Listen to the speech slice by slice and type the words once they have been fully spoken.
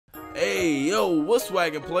Hey, yo, what's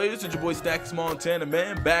swaggin' players? It's your boy StaxMontana,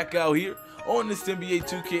 man, back out here on this NBA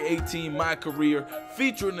 2K18 MyCAREER,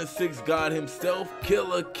 featuring the sixth god himself,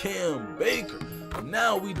 Killer Cam Baker.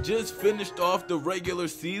 Now, we just finished off the regular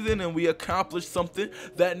season and we accomplished something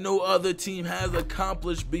that no other team has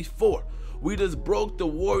accomplished before. We just broke the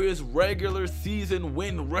Warriors' regular season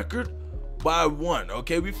win record by one,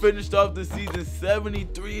 okay? We finished off the season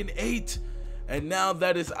 73-8. And now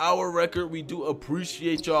that is our record. We do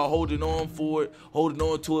appreciate y'all holding on to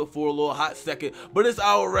it for a little hot second. But it's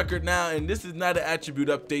our record now, and this is not an attribute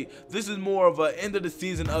update. This is more of an end of the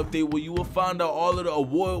season update where you will find out all of the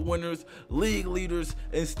award winners, league leaders,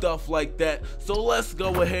 and stuff like that. So let's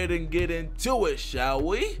go ahead and get into it, shall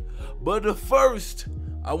we? But first,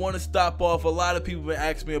 I want to stop off. A lot of people have been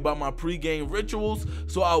asking me about my pregame rituals,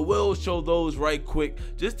 so I will show those right quick.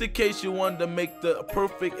 Just in case you wanted to make the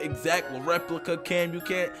perfect exact replica cam, you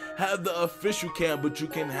can't have the official cam, but you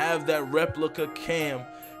can have that replica cam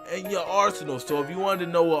in your arsenal. So if you wanted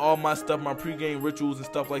to know what all my stuff, my pregame rituals and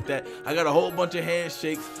stuff like that, I got a whole bunch of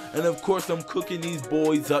handshakes, and of course I'm cooking these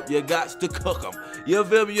boys up. You got to cook them. You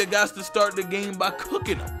feel me? You got to start the game by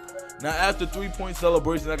cooking them. Now, after 3-point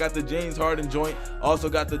celebration, I got the James Harden joint, also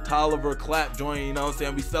got the Tolliver clap joint, you know what I'm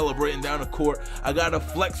saying? We celebrating down the court. I got to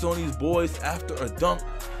flex on these boys after a dunk.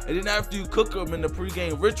 And then after you cook them in the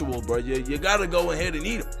pregame ritual, bro, you got to go ahead and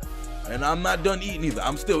eat them. And I'm not done eating either.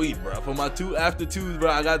 I'm still eating, bro. For my after twos, bro,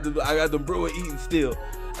 I got the brewer eating still.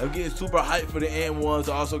 I'm getting super hyped for the and ones.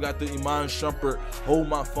 I also got the Iman Shumpert Hold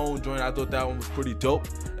My Phone joint. I thought that one was pretty dope.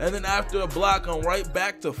 And then after a block, I'm right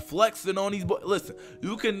back to flexing on these boys. Listen,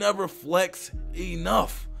 you can never flex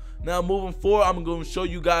enough. Now, moving forward, I'm going to show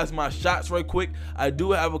you guys my shots right quick. I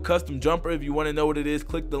do have a custom jumper. If you want to know what it is,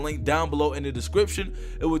 click the link down below in the description.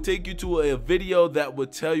 It will take you to a video that will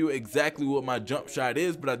tell you exactly what my jump shot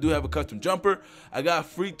is, but I do have a custom jumper. I got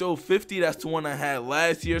free throw 50. That's the one I had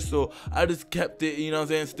last year, so I just kept it, you know what I'm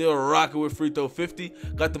saying, still rocking with free throw 50.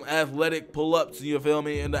 Got them athletic pull-ups, you feel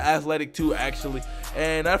me, and the athletic too, actually.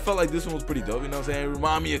 And I felt like this one was pretty dope, you know what I'm saying? It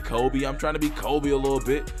remind me of Kobe. I'm trying to be Kobe a little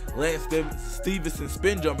bit. Lance Stevenson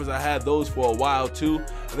spin jumpers, I had those for a while too.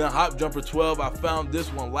 And then hop jumper 12, I found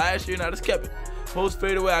this one last year and I just kept it. Post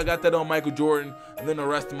fadeaway, I got that on Michael Jordan, and then the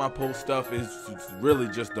rest of my post stuff is really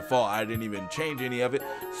just default. I didn't even change any of it.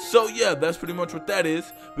 So yeah, that's pretty much what that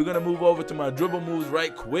is. We're gonna move over to my dribble moves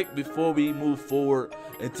right quick before we move forward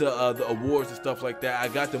into the awards and stuff like that. I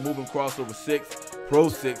got the moving crossover 6, Pro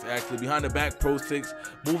 6 actually, behind the back Pro 6,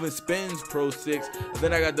 moving spins Pro 6, and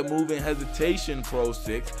then I got the moving hesitation Pro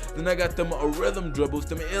 6. Then I got them rhythm dribbles,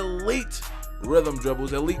 them elite rhythm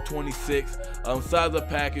dribbles, elite 26. Size up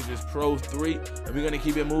package is Pro 3, and we're gonna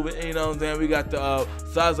keep it moving. And you know what I'm saying? We got the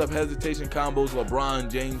size up hesitation combos,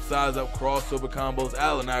 LeBron James, size up crossover combos,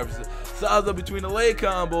 Allen Iverson, size up between the leg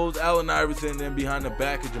combos, Allen Iverson, and then behind the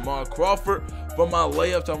back is Jamal Crawford. For my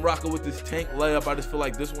layups, I'm rocking with this tank layup. I just feel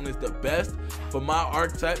like this one is the best for my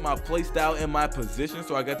archetype, my play style, and my position.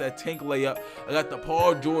 So I got that tank layup. I got the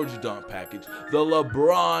Paul George dunk package, the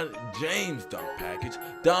LeBron James dunk package,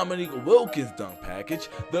 Dominique Wilkins dunk package,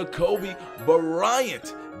 the Kobe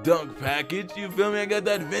Bryant dunk package. You feel me? I got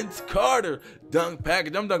that Vince Carter dunk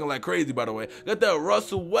package. I'm dunking like crazy, by the way. Got that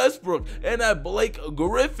Russell Westbrook and that Blake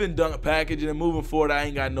Griffin dunk package. And then moving forward, I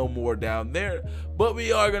ain't got no more down there. But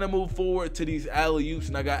we are going to move forward to these alley-oops.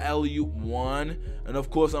 And I got alley-oop 1. And of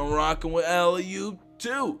course, I'm rocking with alley-oop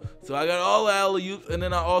 2. So I got all alley-oops, and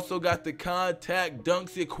then I also got the contact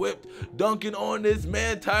dunks equipped, dunking on this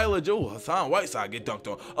man Tyler Joe. Hassan Whiteside get dunked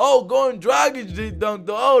on. Oh, Goran Dragic get dunked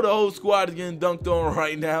on. Oh, the whole squad is getting dunked on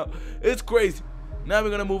right now. It's crazy. Now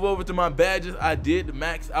we're gonna move over to my badges. I did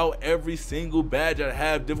max out every single badge I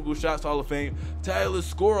have. Difficult Shots Hall of Fame, Tireless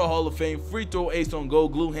Scorer Hall of Fame, Free Throw Ace on go,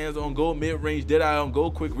 Glue Hands on go, Mid Range Deadeye on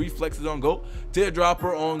go, Quick Reflexes on go,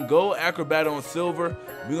 Teardropper on go, Acrobat on silver.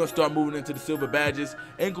 We're gonna start moving into the silver badges.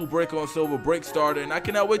 Ankle Breaker on silver, Break Starter, and I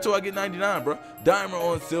cannot wait till I get 99, bro. Dimer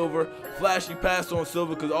on silver, Flashy Pass on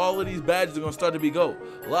silver, because all of these badges are gonna start to be gold.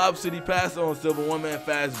 Lob City Pass on silver, One Man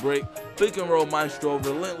Fast Break, Pick and Roll Maestro,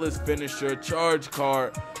 Relentless Finisher, Charge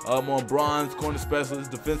Card, on bronze, Corner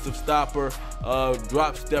Specialist, Defensive Stopper,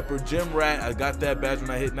 Drop Stepper, Gym Rat. I got that badge when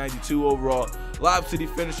I hit 92 overall. Lob City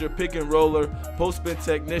Finisher, Pick and Roller, Post Spin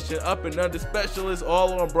Technician, Up and Under Specialist,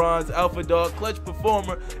 all on bronze, Alpha Dog, Clutch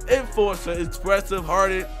Performer, Enforcer, Expressive,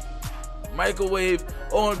 Hardened, Microwave,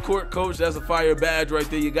 On Court Coach. That's a fire badge right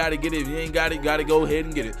there. You got to get it. If you ain't got it, you got to go ahead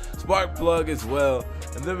and get it. Spark Plug as well.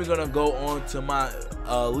 And then we're going to go on to my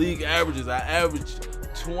league averages. I averaged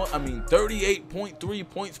 38.3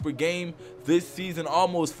 points per game this season,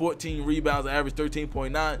 almost 14 rebounds, average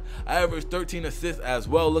 13.9, average 13 assists as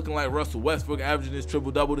well, looking like Russell Westbrook, averaging his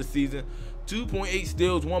triple-double this season. 2.8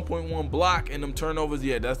 steals, 1.1 block, and them turnovers.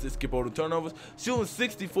 Yeah, that's it. Skip over the turnovers. Shooting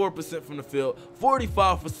 64% from the field,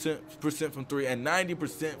 45% from three, and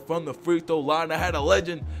 90% from the free throw line. I had a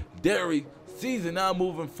legendary season. Now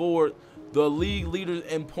moving forward, the league leaders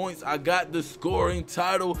in points. I got the scoring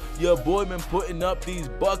title. Your boy been putting up these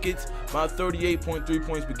buckets. My 38.3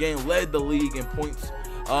 points per game led the league in points.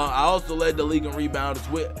 I also led the league in rebounds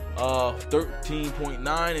with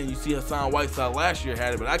 13.9, and you see Hassan Whiteside last year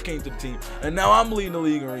had it, but I came to the team, and now I'm leading the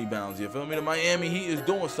league in rebounds. You feel me? The Miami Heat is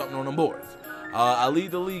doing something on them boards. I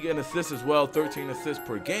lead the league in assists as well, 13 assists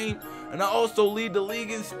per game, and I also lead the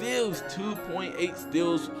league in steals, 2.8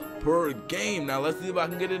 steals per game. Now let's see if I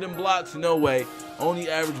can get it in blocks. No way. Only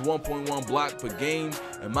average 1.1 block per game,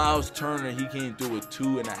 and Miles Turner, he came through with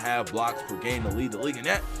 2.5 blocks per game to lead the league in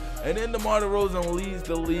that. And then DeMar DeRozan leads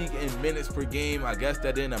the league in minutes per game. I guess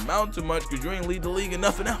that didn't amount to much because you ain't lead the league in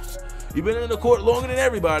nothing else. You've been in the court longer than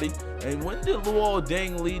everybody. And when did Luol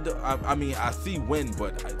Deng lead? I see when,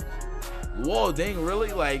 but Luol Deng,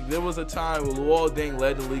 really? Like, there was a time where Luol Deng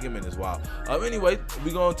led the league in minutes. Wow. Anyway,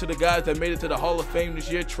 we going to the guys that made it to the Hall of Fame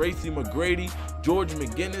this year. Tracy McGrady, George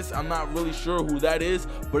McGinnis. I'm not really sure who that is,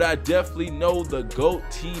 but I definitely know the GOAT,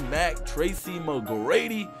 T-Mac, Tracy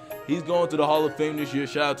McGrady. He's going to the Hall of Fame this year.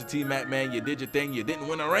 Shout out to T-Mac, man. You did your thing. You didn't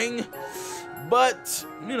win a ring, but,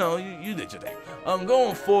 you know, you did your thing.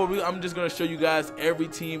 Going forward, I'm just going to show you guys every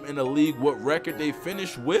team in the league, what record they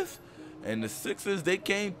finished with. And the Sixers, they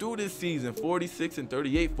came through this season,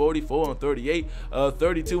 46-38, 44-38,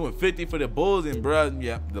 32-50 for the Bulls. And bruh,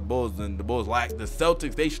 yeah, the Bulls lacked. The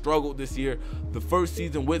Celtics, they struggled this year. The first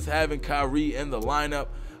season with having Kyrie in the lineup.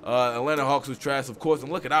 Atlanta Hawks was trash, of course.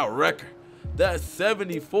 And look at our record. That's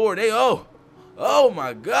 74. Oh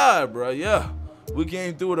my God, bro. Yeah, we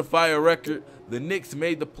came through with a fire record. The Knicks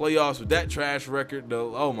made the playoffs with that trash record.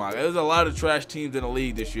 Oh my God, there's a lot of trash teams in the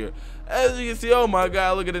league this year. As you can see, oh my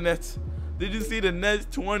God, look at the Nets. Did you see the Nets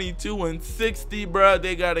 22-60, bro?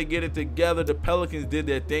 They got to get it together. The Pelicans did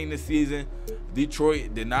their thing this season.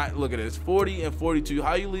 Detroit did not. Look at this, 40-42.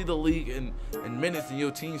 How you lead the league in minutes and your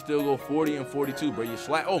team still go 40-42, bro? You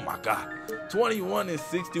slack. Oh my God,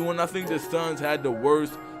 21-61. I think the Suns had the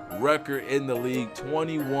worst record in the league,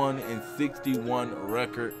 21-61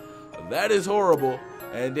 record. That is horrible.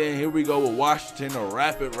 And then here we go with Washington to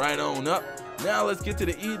wrap it right on up. Now let's get to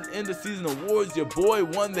the end of season awards. Your boy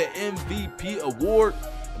won the MVP award.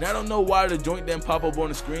 And I don't know why the joint didn't pop up on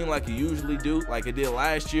the screen like it usually do, like it did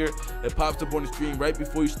last year. It pops up on the screen right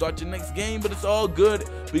before you start your next game, but it's all good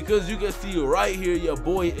because you can see right here, your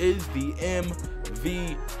boy is the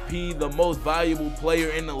MVP, the most valuable player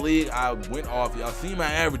in the league. I went off. Y'all see my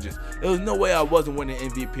averages. There was no way I wasn't winning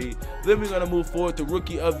MVP. Then we're going to move forward to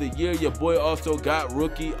Rookie of the Year. Your boy also got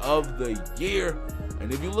Rookie of the Year.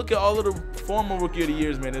 And if you look at all of the former Rookie of the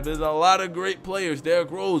Years, man, there's a lot of great players. Derrick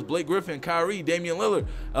Rose, Blake Griffin, Kyrie, Damian Lillard,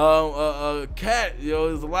 Cat. You know,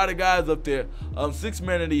 there's a lot of guys up there. Sixth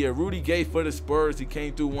Man of the Year, Rudy Gay for the Spurs. He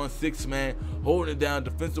came through 1-6 man, holding it down.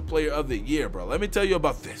 Defensive Player of the Year, bro. Let me tell you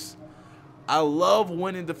about this. I love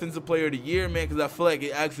winning Defensive Player of the Year, man, because I feel like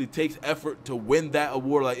it actually takes effort to win that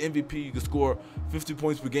award. Like MVP, you can score 50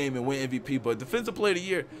 points per game and win MVP, but Defensive Player of the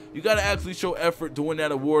Year, you got to actually show effort to win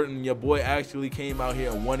that award, and your boy actually came out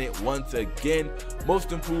here and won it once again.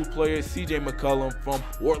 Most Improved Player, CJ McCollum from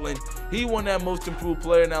Portland. He won that Most Improved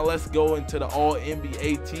Player. Now let's go into the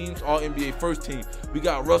All-NBA teams, All-NBA first team. We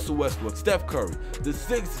got Russell Westbrook, Steph Curry, the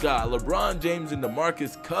sixth guy, LeBron James and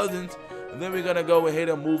DeMarcus Cousins. And then we're going to go ahead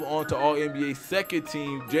and move on to All-NBA second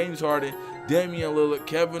team, James Harden, Damian Lillard,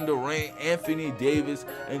 Kevin Durant, Anthony Davis,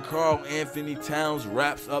 and Karl Anthony Towns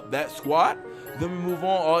wraps up that squad. Then we move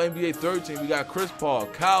on, All-NBA third team. We got Chris Paul,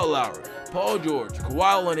 Kyle Lowry, Paul George,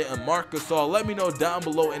 Kawhi Leonard, and Marc Gasol. Let me know down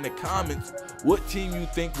below in the comments what team you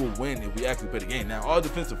think will win if we actually play the game. Now, All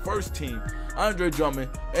Defensive first team, Andre Drummond,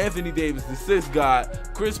 Anthony Davis, the sixth guy,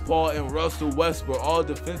 Chris Paul, and Russell Westbrook. All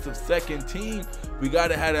Defensive second team, we got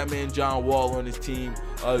to have that man John Wall on his team,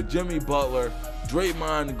 Jimmy Butler,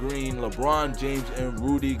 Draymond Green, LeBron James, and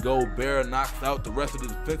Rudy Gobert knocks out the rest of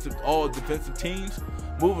the all defensive teams.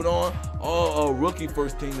 Moving on, all rookie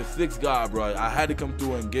first team, the sixth guy, bro. I had to come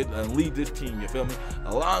through and lead this team, you feel me?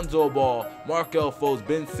 Alonzo Ball, Markelle Fultz,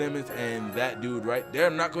 Ben Simmons, and that dude right there.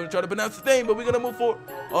 I'm not going to try to pronounce his name, but we're going to move forward.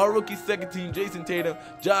 All rookie second team, Jason Tatum,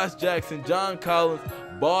 Josh Jackson, John Collins,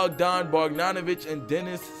 Bogdan Bogdanovic, and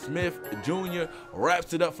Dennis Smith Jr.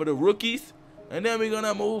 wraps it up for the rookies. And then we're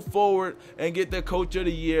gonna move forward and get the coach of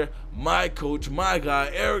the year, my coach, my guy,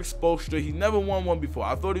 Erik Spoelstra. He never won one before.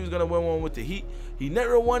 I thought he was gonna win one with the Heat. He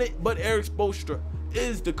never won it, but Erik Spoelstra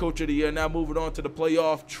is the coach of the year. Now moving on to the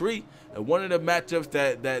playoff tree. And one of the matchups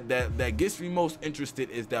that gets me most interested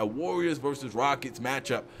is that Warriors versus Rockets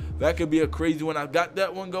matchup. That could be a crazy one. I got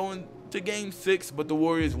that one going to game 6, but the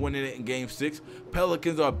Warriors winning it in game 6.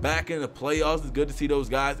 Pelicans are back in the playoffs. It's good to see those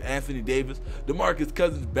guys. Anthony Davis, DeMarcus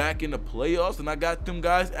Cousins back in the playoffs, and I got them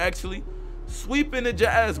guys actually sweeping the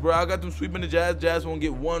Jazz, bro. I got them sweeping the Jazz. Jazz won't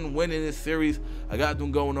get one win in this series. I got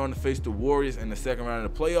them going on to face the Warriors in the second round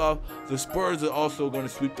of the playoff. The Spurs are also going to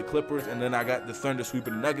sweep the Clippers, and then I got the Thunder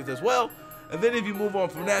sweeping the Nuggets as well. And then if you move on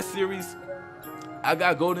from that series, I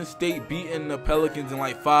got Golden State beating the Pelicans in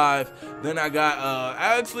like 5. Then I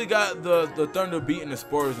actually got the Thunder beating the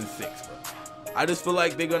Spurs in 6, bro. I just feel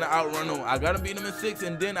like they're going to outrun them. I got to beat them in 6,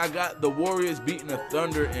 and then I got the Warriors beating the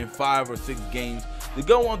Thunder in 5 or 6 games. To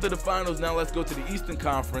go on to the finals, now let's go to the Eastern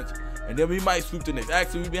Conference, and then we might sweep the Knicks.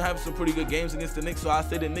 Actually, we've been having some pretty good games against the Knicks, so I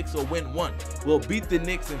say the Knicks will win 1. We'll beat the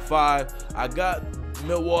Knicks in 5. I got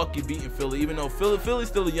Milwaukee beating Philly, even though Philly's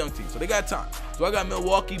still a young team, so they got time. So I got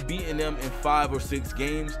Milwaukee beating them in 5 or 6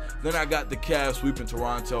 games. Then I got the Cavs sweeping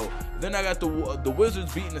Toronto. Then I got the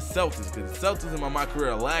Wizards beating the Celtics, because the Celtics in my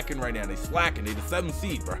career are lacking right now. They slacking. They the 7th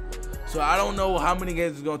seed, bro. So I don't know how many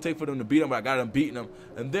games it's going to take for them to beat them, but I got them beating them.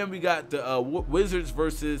 And then we got the Wizards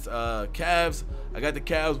versus Cavs. I got the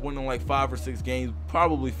Cavs winning like 5 or 6 games,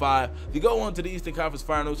 probably 5. To go on to the Eastern Conference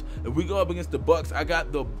Finals, if we go up against the Bucks, I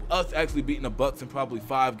got us actually beating the Bucks in probably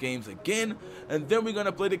 5 games again. And then we're going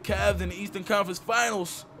to play the Cavs in the Eastern Conference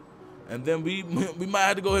Finals. And then we might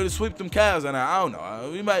have to go ahead and sweep them Cavs, and I don't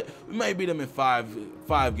know. We might beat them in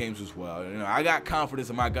five games as well. You know, I got confidence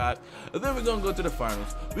in my guys. And then we're gonna go to the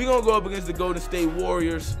finals. We're gonna go up against the Golden State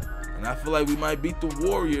Warriors, and I feel like we might beat the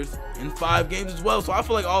Warriors in 5 games as well. So I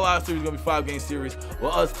feel like all our series gonna be 5-game series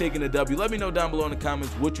with us taking a W. Let me know down below in the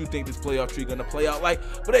comments what you think this playoff tree gonna play out like.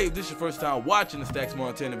 But hey, if this is your first time watching the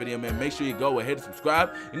StaxMontana video, man, make sure you go ahead and subscribe.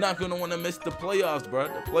 You're not gonna want to miss the playoffs, bro.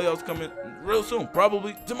 The playoffs coming real soon,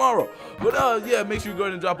 probably tomorrow. But yeah, make sure you go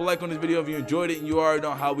ahead and drop a like on this video if you enjoyed it, and you already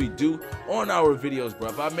know how we do on our videos, bro.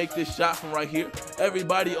 If I make this shot from right here,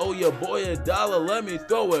 everybody owe your boy $1. Let me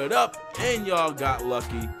throw it up, and y'all got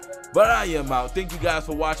lucky. But I am out. Thank you guys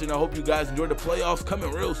for watching. I hope you guys enjoyed the playoffs coming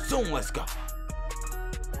real soon. Let's go.